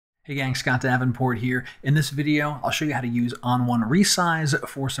Hey gang, Scott Davenport here. In this video, I'll show you how to use ON1 Resize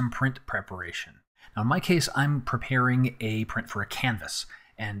for some print preparation. Now in my case, I'm preparing a print for a canvas,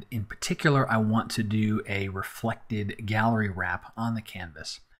 and in particular, I want to do a reflected gallery wrap on the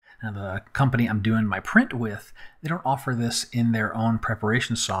canvas. Now the company I'm doing my print with, they don't offer this in their own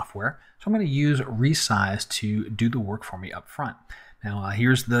preparation software, so I'm going to use Resize to do the work for me up front. Now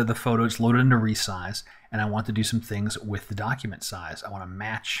here's the photo, it's loaded into Resize, and I want to do some things with the document size. I want to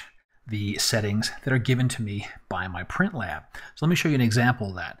match the settings that are given to me by my print lab. So let me show you an example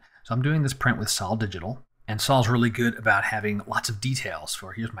of that. So I'm doing this print with Sol Digital, and Sol's really good about having lots of details.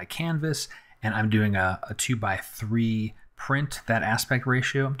 For here's my canvas, and I'm doing a 2:3 print, that aspect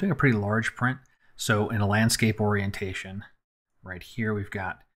ratio. I'm doing a pretty large print. So in a landscape orientation, right here we've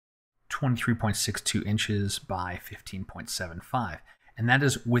got 23.62 inches by 15.75. And that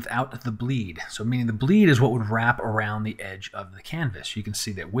is without the bleed. So meaning the bleed is what would wrap around the edge of the canvas. You can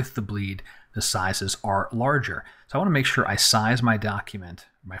see that with the bleed, the sizes are larger. So I want to make sure I size my document,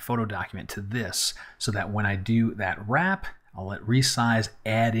 my photo document, to this so that when I do that wrap, I'll let Resize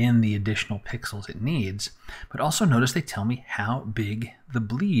add in the additional pixels it needs. But also notice they tell me how big the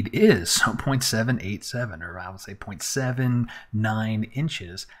bleed is. So 0.787, or I would say 0.79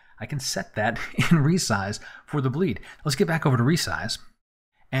 inches. I can set that in Resize for the bleed. Let's get back over to Resize,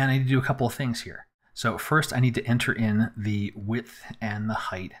 and I need to do a couple of things here. So first I need to enter in the width and the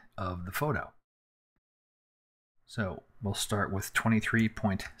height of the photo. So we'll start with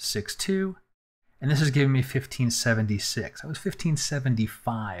 23.62, and this is giving me 1576. I was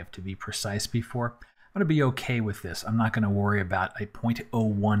 1575 to be precise before. I'm going to be okay with this. I'm not going to worry about a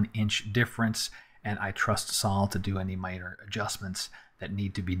 0.01 inch difference, and I trust Sol to do any minor adjustments that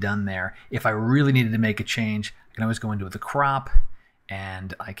need to be done there. If I really needed to make a change, I can always go into the crop,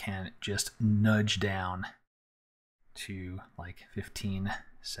 and I can just nudge down to like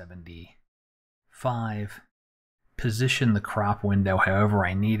 1575, position the crop window however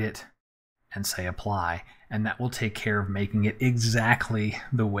I need it, and say apply, and that will take care of making it exactly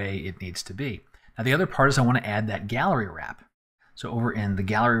the way it needs to be. Now the other part is I want to add that gallery wrap. So over in the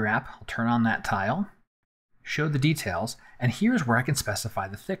gallery wrap, I'll turn on that tile, show the details, and here's where I can specify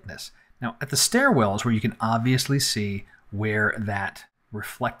the thickness. Now at the stairwells where you can obviously see where that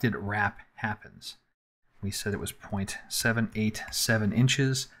reflected wrap happens. We said it was 0.787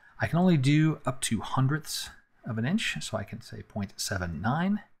 inches. I can only do up to hundredths of an inch, so I can say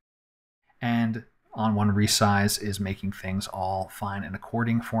 0.79. And ON1 Resize is making things all fine and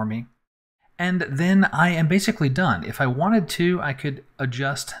according for me. And then I am basically done. If I wanted to, I could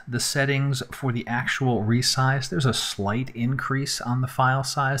adjust the settings for the actual resize. There's a slight increase on the file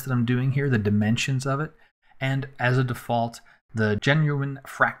size that I'm doing here, the dimensions of it. And as a default, the genuine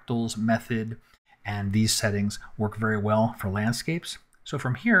fractals method and these settings work very well for landscapes. So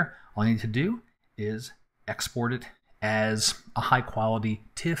from here, all I need to do is export it as a high quality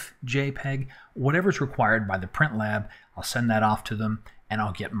TIFF, JPEG, whatever's required by the print lab. I'll send that off to them, and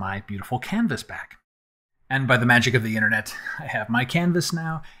I'll get my beautiful canvas back. And by the magic of the internet, I have my canvas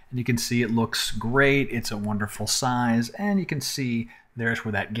now, and you can see it looks great. It's a wonderful size, and you can see there's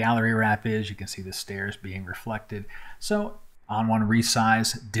where that gallery wrap is. You can see the stairs being reflected. So ON1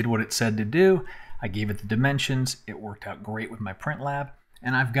 Resize did what it said to do. I gave it the dimensions. It worked out great with my print lab,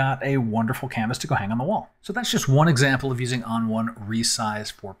 and I've got a wonderful canvas to go hang on the wall. So that's just one example of using ON1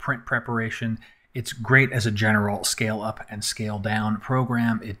 Resize for print preparation. It's great as a general scale up and scale down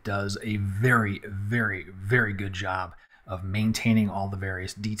program. It does a very, very, very good job of maintaining all the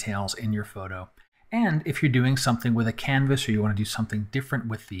various details in your photo. And if you're doing something with a canvas, or you want to do something different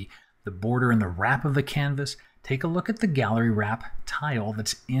with the border and the wrap of the canvas, take a look at the gallery wrap tile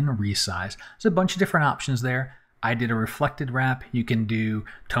that's in Resize. There's a bunch of different options there. I did a reflected wrap. You can do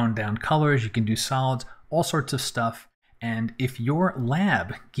toned down colors, you can do solids, all sorts of stuff. And if your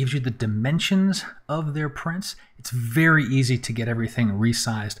lab gives you the dimensions of their prints, it's very easy to get everything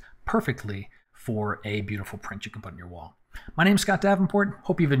resized perfectly for a beautiful print you can put on your wall. My name is Scott Davenport.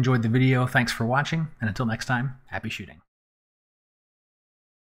 Hope you've enjoyed the video. Thanks for watching. And until next time, happy shooting.